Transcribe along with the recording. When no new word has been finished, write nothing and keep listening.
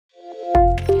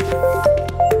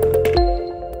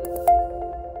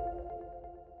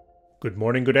Good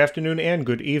morning, good afternoon, and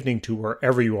good evening to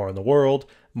wherever you are in the world.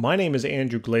 My name is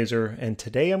Andrew Glaser, and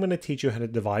today I'm going to teach you how to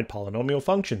divide polynomial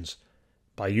functions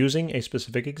by using a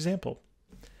specific example.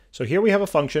 So here we have a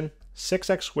function,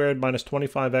 6x squared minus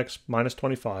 25x minus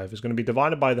 25 is going to be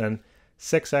divided by then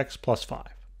 6x plus 5.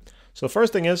 So the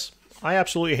first thing is, I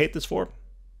absolutely hate this form,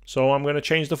 so I'm going to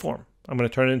change the form. I'm going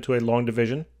to turn it into a long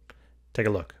division. Take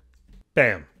a look.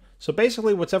 Bam! So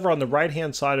basically whatever on the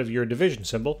right-hand side of your division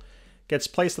symbol gets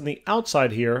placed on the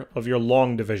outside here of your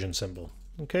long division symbol.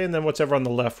 Okay, and then whatever on the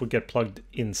left would get plugged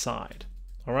inside.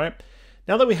 All right,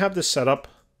 now that we have this set up,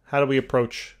 how do we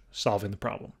approach solving the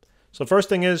problem? So first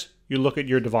thing is, you look at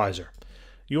your divisor.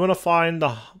 You want to find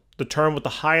the term with the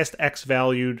highest x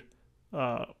valued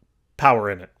power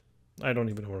in it. I don't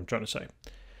even know what I'm trying to say.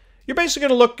 You're basically going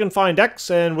to look and find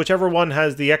x, and whichever one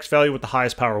has the x value with the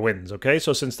highest power wins, okay?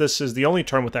 So since this is the only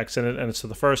term with x in it, and it's to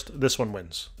the first, this one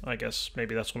wins. I guess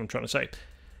maybe that's what I'm trying to say.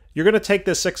 You're going to take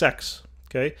this 6x,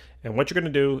 okay? And what you're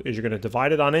going to do is you're going to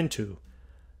divide it on into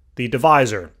the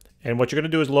divisor. And what you're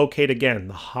going to do is locate, again,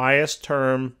 the highest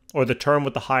term, or the term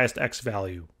with the highest x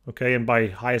value, okay? And by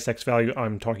highest x value,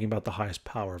 I'm talking about the highest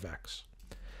power of x.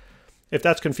 If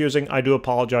that's confusing, I do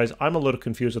apologize. I'm a little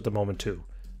confused at the moment, too.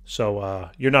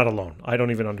 So you're not alone. I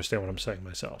don't even understand what I'm saying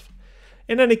myself.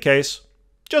 In any case,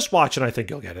 just watch and I think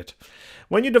you'll get it.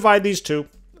 When you divide these two,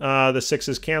 the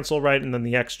 6's cancel, right? And then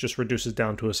the x just reduces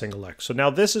down to a single x. So now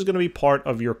this is going to be part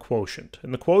of your quotient.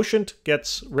 And the quotient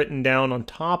gets written down on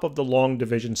top of the long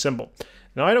division symbol.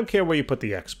 Now I don't care where you put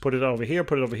the x. Put it over here,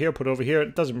 put it over here, put it over here.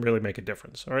 It doesn't really make a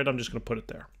difference. All right, I'm just going to put it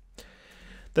there.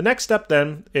 The next step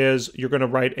then is you're going to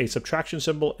write a subtraction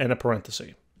symbol and a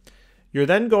parenthesis. You're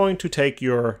then going to take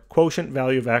your quotient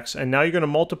value of x, and now you're going to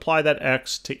multiply that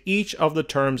x to each of the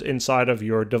terms inside of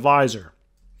your divisor.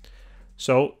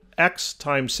 So x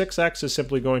times 6x is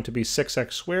simply going to be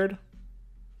 6x squared,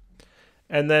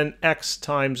 and then x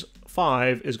times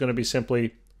 5 is going to be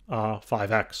simply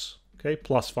 5x, okay,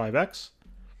 plus 5x.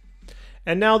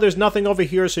 And now there's nothing over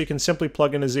here, so you can simply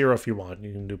plug in a 0 if you want.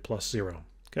 You can do plus 0,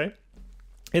 okay?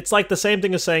 It's like the same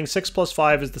thing as saying 6 plus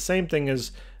 5 is the same thing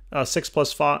as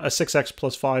 6x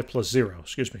plus 5 plus 0,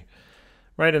 excuse me.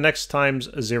 Right, and x times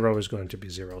 0 is going to be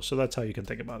 0. So that's how you can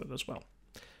think about it as well.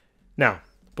 Now,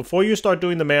 before you start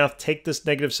doing the math, take this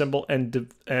negative symbol and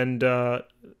oh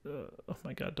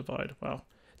my god, divide, wow.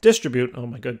 Distribute, oh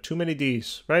my god, too many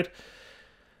D's, right?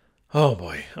 Oh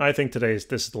boy, I think this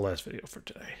is the last video for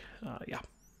today. Yeah.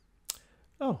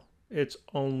 Oh, it's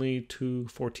only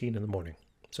 2:14 in the morning.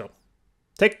 So,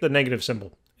 take the negative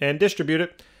symbol and distribute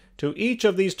it to each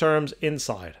of these terms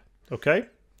inside, okay?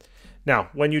 Now,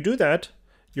 when you do that,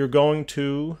 you're going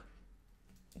to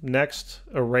next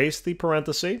erase the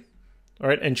parenthesis, all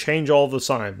right, and change all of the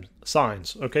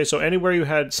signs, okay? So anywhere you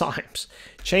had signs,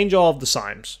 change all of the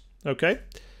signs, okay?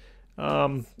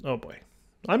 Oh boy,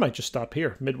 I might just stop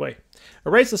here midway.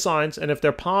 Erase the signs, and if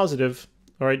they're positive,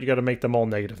 all right, you got to make them all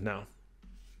negative now.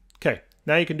 Okay,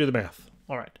 now you can do the math.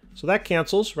 All right, so that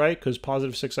cancels, right? Because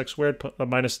positive 6x squared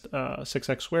minus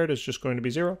 6x squared is just going to be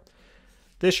 0.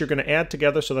 This you're going to add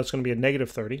together, so that's going to be a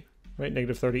negative 30, right?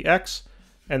 Negative 30x.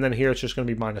 And then here it's just going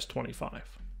to be minus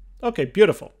 25. Okay,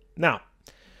 beautiful. Now,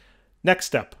 next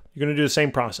step, you're going to do the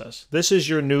same process. This is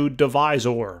your new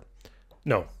divisor.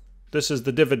 No, this is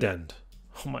the dividend.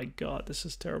 Oh my god, this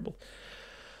is terrible.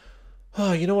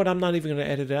 Oh, you know what? I'm not even going to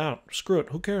edit it out. Screw it.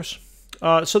 Who cares?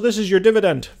 So this is your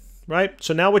dividend. Right?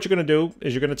 So now what you're going to do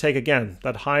is you're going to take, again,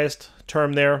 that highest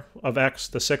term there of x,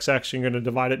 the 6x, you're going to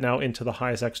divide it now into the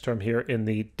highest x term here in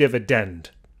the dividend,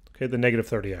 okay, the negative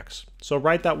 30x. So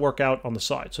write that work out on the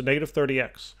side. So negative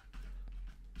 30x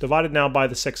divided now by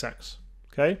the 6x,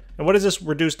 okay? And what does this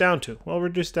reduce down to? Well,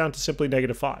 reduce down to simply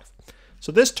negative 5.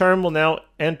 So this term will now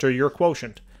enter your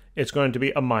quotient. It's going to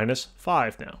be a minus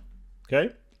 5 now,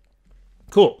 okay?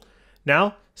 Cool.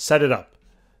 Now, set it up.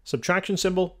 Subtraction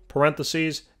symbol,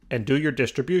 parentheses, and do your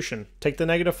distribution. Take the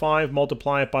negative 5,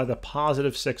 multiply it by the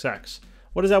positive 6x.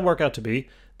 What does that work out to be?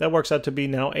 That works out to be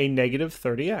now a negative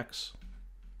 30x.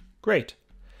 Great.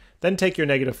 Then take your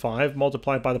negative 5,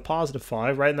 multiply it by the positive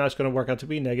 5, right? And that's going to work out to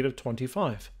be negative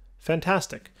 25.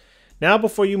 Fantastic. Now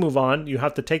before you move on, you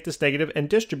have to take this negative and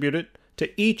distribute it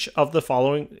to each of the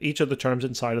terms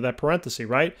inside of that parenthesis,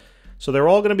 right? So they're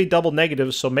all going to be double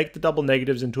negatives, so make the double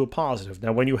negatives into a positive.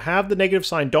 Now, when you have the negative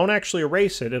sign, don't actually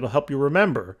erase it. It'll help you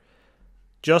remember.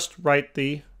 Just write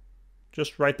the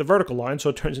vertical line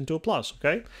so it turns into a plus,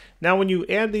 okay? Now, when you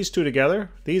add these two together,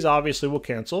 these obviously will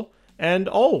cancel. And,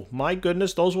 oh, my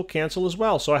goodness, those will cancel as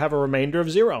well. So I have a remainder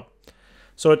of 0.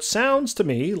 So it sounds to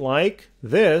me like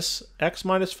this x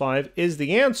minus 5 is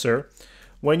the answer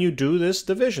when you do this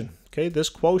division. Okay, this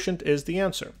quotient is the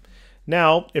answer.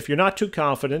 Now, if you're not too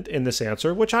confident in this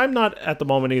answer, which I'm not at the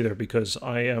moment either because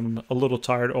I am a little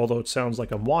tired, although it sounds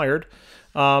like I'm wired,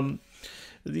 I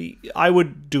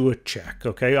would do a check,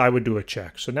 okay? I would do a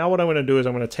check. So now what I'm going to do is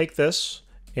I'm going to take this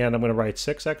and I'm going to write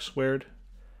 6x squared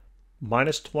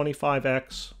minus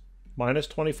 25x minus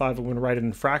 25. I'm going to write it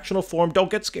in fractional form.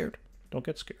 Don't get scared. Don't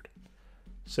get scared.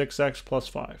 6x plus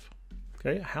 5.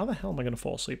 Okay, how the hell am I going to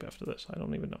fall asleep after this? I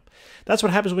don't even know. That's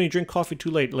what happens when you drink coffee too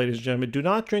late, ladies and gentlemen. Do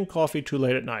not drink coffee too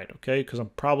late at night, okay? Because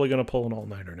I'm probably going to pull an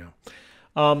all-nighter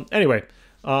now. Anyway,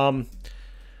 I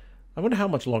wonder how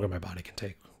much longer my body can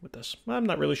take with this. I'm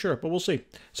not really sure, but we'll see.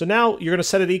 So now you're going to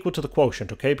set it equal to the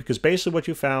quotient, okay? Because basically what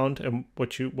you found and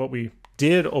what we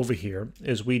did over here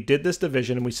is we did this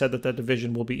division and we said that that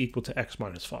division will be equal to x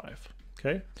minus 5,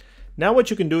 okay? Now what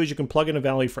you can do is you can plug in a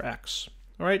value for x.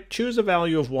 All right, choose a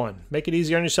value of 1. Make it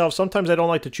easier on yourself. Sometimes I don't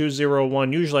like to choose 0 or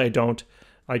 1. Usually I don't.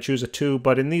 I choose a 2,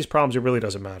 but in these problems it really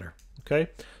doesn't matter,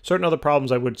 okay? Certain other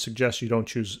problems I would suggest you don't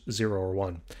choose 0 or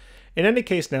 1. In any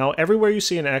case now, everywhere you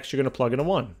see an x, you're going to plug in a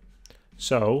 1.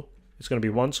 So it's going to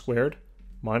be 1 squared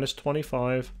minus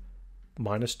 25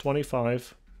 minus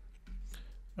 25.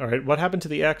 All right, what happened to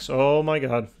the x? Oh my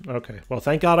God. Okay, well,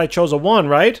 thank God I chose a 1,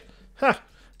 right? Ha!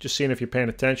 Just seeing if you're paying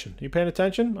attention. Are you paying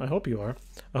attention? I hope you are.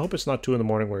 I hope it's not 2 in the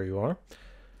morning where you are.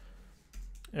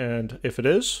 And if it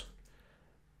is,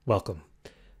 welcome.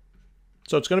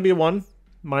 So it's going to be a 1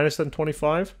 minus then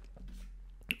 25.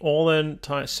 All then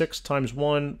 6 times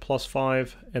 1 plus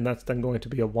 5, and that's then going to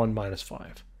be a 1 minus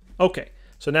 5. Okay,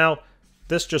 so now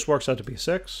this just works out to be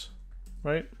 6,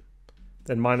 right?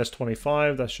 Then minus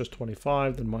 25, that's just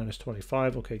 25, then minus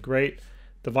 25. Okay, great.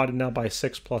 Divided now by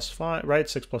 6 plus 5, right?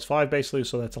 6 plus 5 basically,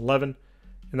 so that's 11.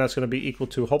 And that's going to be equal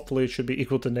to, hopefully it should be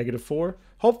equal to negative 4.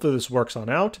 Hopefully this works on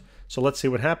out. So let's see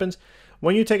what happens.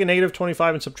 When you take a negative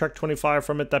 25 and subtract 25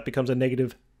 from it, that becomes a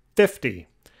negative 50.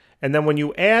 And then when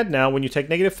you add now, when you take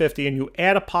negative 50 and you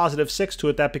add a positive 6 to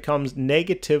it, that becomes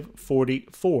negative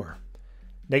 44.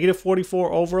 Negative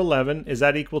 44 over 11, is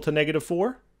that equal to negative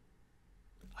 4?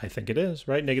 I think it is,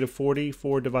 right? Negative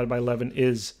 44 divided by 11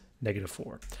 is negative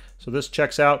 4. So this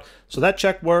checks out. So that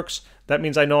check works. That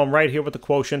means I know I'm right here with the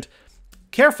quotient.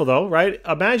 Careful though, right?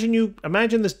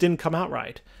 Imagine this didn't come out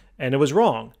right and it was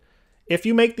wrong. If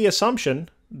you make the assumption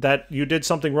that you did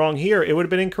something wrong here, it would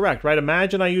have been incorrect, right?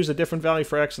 Imagine I used a different value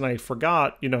for x and I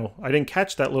forgot, I didn't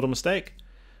catch that little mistake.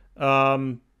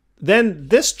 Then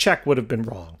this check would have been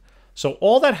wrong. So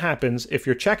all that happens if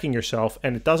you're checking yourself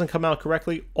and it doesn't come out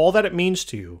correctly, all that it means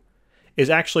to you is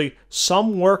actually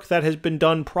some work that has been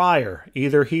done prior,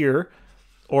 either here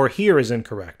or here is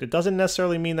incorrect. It doesn't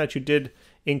necessarily mean that you did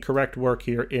incorrect work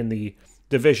here in the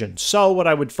division. So what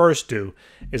I would first do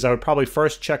is I would probably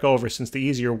first check over, since the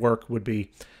easier work would be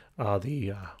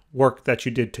the work that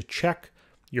you did to check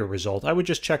your result. I would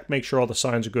just check, make sure all the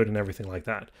signs are good and everything like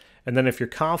that. And then if you're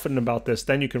confident about this,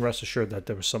 then you can rest assured that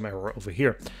there was some error over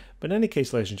here. But in any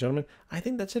case, ladies and gentlemen, I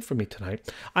think that's it for me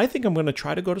tonight. I think I'm going to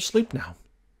try to go to sleep now.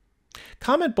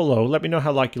 Comment below. Let me know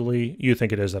how likely you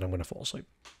think it is that I'm going to fall asleep.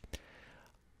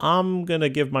 I'm going to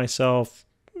give myself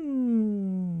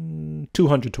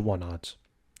 200 to 1 odds.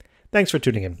 Thanks for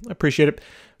tuning in. I appreciate it.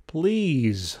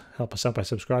 Please help us out by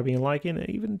subscribing and liking, and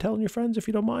even telling your friends if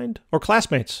you don't mind. Or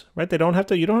classmates, right? You don't have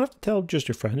to tell just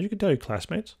your friends. You can tell your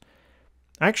classmates.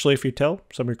 Actually, if you tell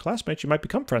some of your classmates, you might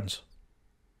become friends.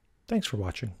 Thanks for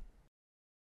watching.